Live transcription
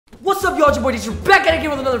What's up, y'all? It's your boy D-trix back at it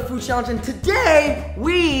again with another food challenge, and today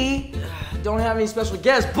we don't have any special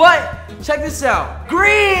guests, but check this out.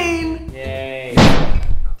 Green! Yay.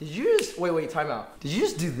 Did you just, wait, time out. Did you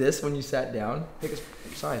just do this when you sat down? Pick a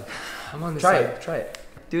side. I'm on the Try side. it, try it.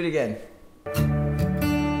 Do it again.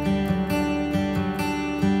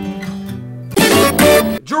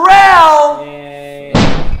 Jarrell! Yay.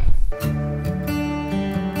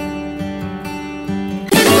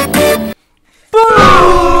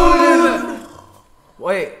 Food!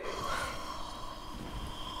 Wait.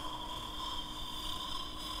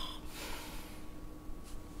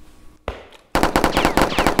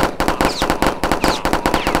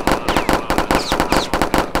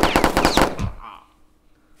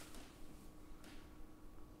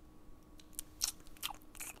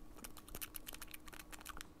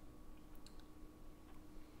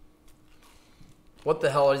 What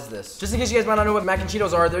the hell is this? Just in case you guys might not know what mac and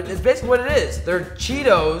Cheetos are, it's basically what it is. They're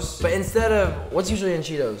Cheetos, but instead of, what's usually in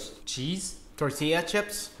Cheetos? Cheese? Tortilla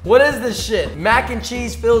chips? What is this shit? Mac and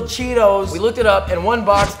cheese filled Cheetos. We looked it up, and one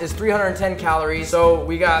box is 310 calories. So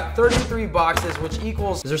we got 33 boxes, which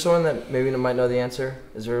equals, is there someone that maybe might know the answer?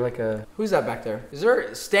 Is there like a, who's that back there? Is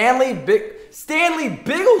there Stanley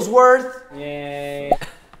Bigglesworth? Yay.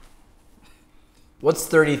 What's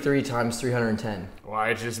 33 times 310?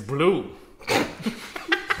 Why, it's just blue.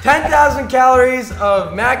 10,000 calories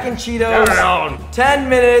of mac and Cheetos. Down. 10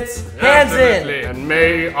 minutes, hands Definitely. in. And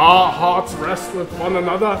may our hearts rest with one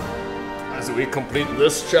another as we complete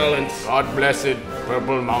this challenge. God blessed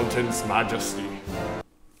Purple Mountain's majesty.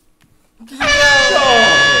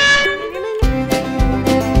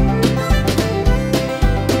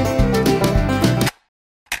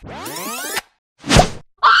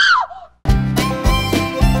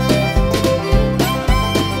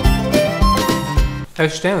 Hey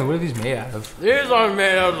Stanley, what are these made out of? These are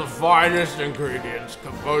made of the finest ingredients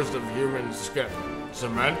composed of human skin,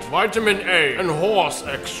 cement, vitamin A, and horse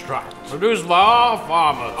extract. Produced by our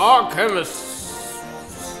farmers. Our chemists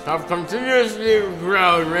have continuously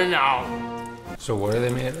grown renowned. So what are they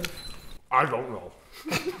made of? I don't know.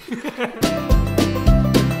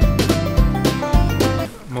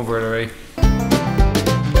 I'm over it already.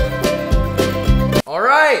 All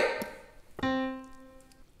right.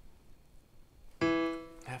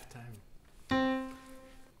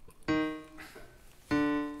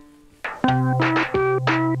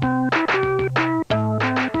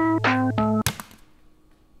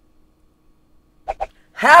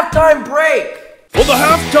 Halftime break! For the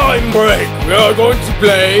halftime break, we are going to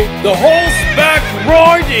play the horseback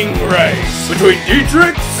riding race between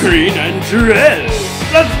D-trix, Green, and Jarrell.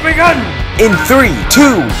 Let's begin! In 3,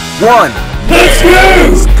 2, 1.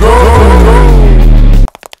 Let's go!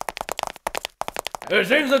 It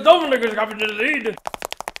seems that Dominic is coming to the lead.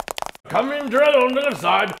 Coming Jarrell on the left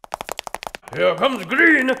side. Here comes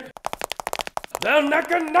Green. They're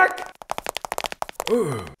neck and neck.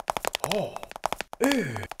 Oh.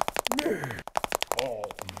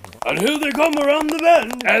 And here they come around the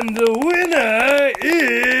bend, and the winner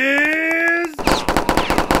is...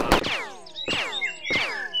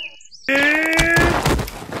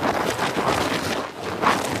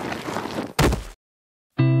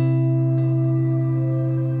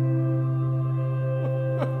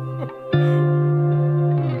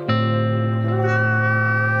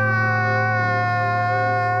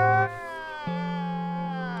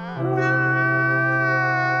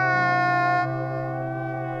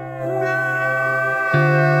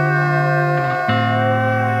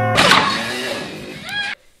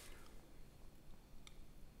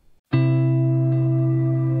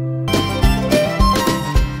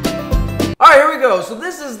 So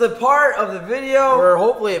this is the part of the video where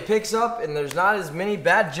hopefully it picks up and there's not as many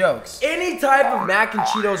bad jokes. Any type of mac and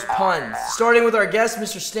Cheetos puns. Starting with our guest,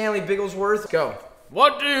 Mr. Stanley Bigglesworth. Go.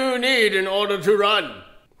 What do you need in order to run?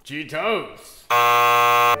 Cheetos.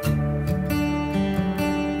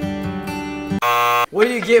 What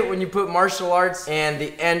do you get when you put martial arts and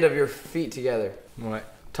the end of your feet together? What?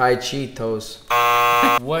 Tai Cheetos.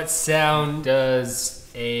 What sound does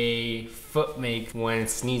a foot make when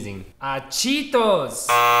it's sneezing? Cheetos!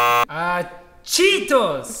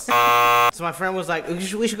 Cheetos! So my friend was like, we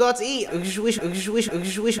should go out to eat. I was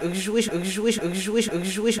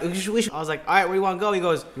like, all right, where you want to go? He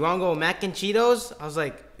goes, you want to go mac and Cheetos? I was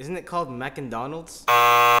like, isn't it called Mac and Donald's?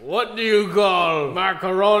 What do you call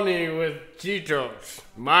macaroni with Cheetos?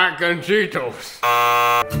 Mac and Cheetos.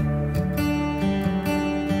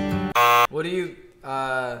 What do you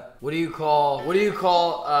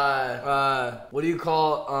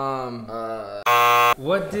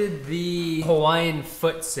What did the Hawaiian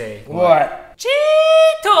foot say? What?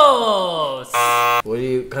 Cheetos. What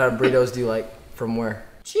kind of burritos do you like? From where?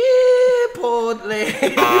 Chipotle.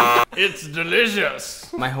 It's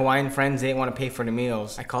delicious. My Hawaiian friends didn't want to pay for the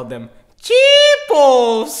meals. I called them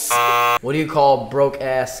cheapos. What do you call broke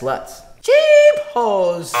ass sluts? Cheap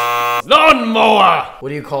hoes. Lawnmower. What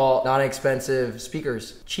do you call non-expensive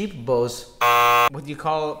speakers? Cheap bows. What do you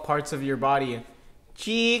call parts of your body?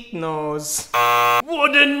 Cheek nose.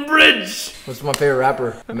 Wooden bridge. What's my favorite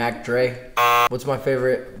rapper? Mac Dre. What's my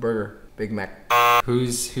favorite burger? Big Mac.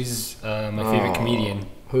 Who's my favorite comedian?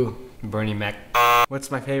 Who? Bernie Mac. What's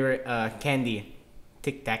my favorite candy?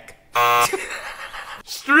 Tic Tac.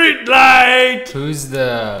 Street light. Who's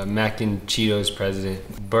the Mac and Cheetos president?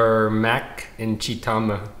 Mac and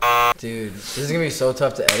Chitama. Dude, this is gonna be so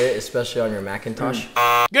tough to edit, especially on your Macintosh.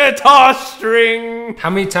 Guitar string. How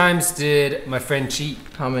many times did my friend cheat?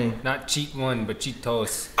 How many? Not cheat one, but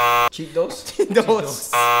Cheetos. Cheetos?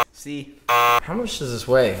 Those. See. How much does this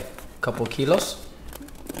weigh? Couple kilos?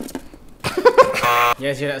 You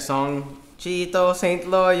guys hear that song? Cheetos ain't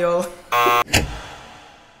loyal.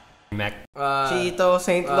 Mac. Cheetos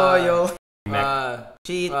ain't loyal. Mac.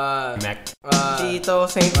 Mac.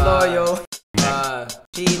 Cheetos ain't loyal.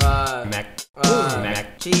 Mac. Mac.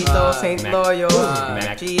 Cheetos ain't loyal.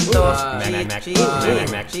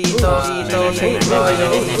 Cheetos ain't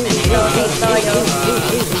loyal.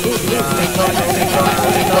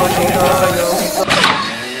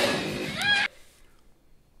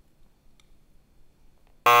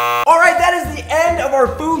 Alright, that is the end of our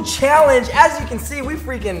food challenge. As you can see, we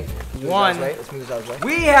freaking won. Right? Let's move this out of the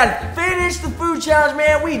way. We had finished the food challenge,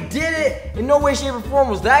 man. We did it. In no way, shape, or form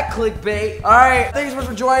was that clickbait. Alright, thanks so much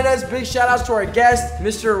for joining us. Big shout outs to our guest,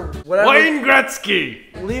 Mr. Whatever. Wayne Gretzky.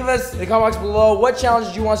 Leave us in the comment box below what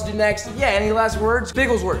challenges you want us to do next. Yeah, any last words?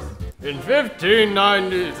 Bigglesworth. In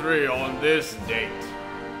 1593, on this date,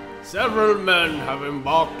 several men have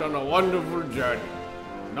embarked on a wonderful journey.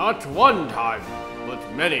 Not one time, but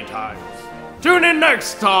many times. Tune in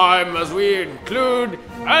next time as we include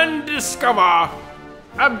and discover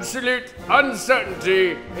absolute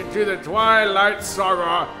uncertainty into the Twilight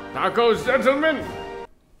Saga. Tacos, gentlemen.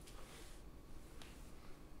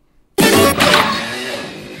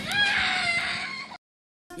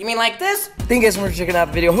 You mean like this? Thank you guys so much for checking out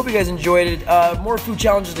the video. Hope you guys enjoyed it. More food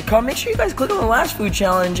challenges to come. Make sure you guys click on the last food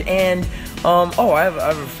challenge. And oh, I have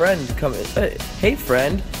a friend coming. Hey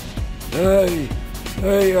friend. Hey,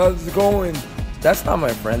 how's it going? That's not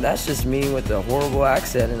my friend. That's just me with a horrible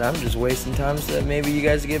accent, and I'm just wasting time so that maybe you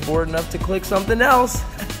guys get bored enough to click something else.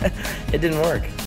 It didn't work.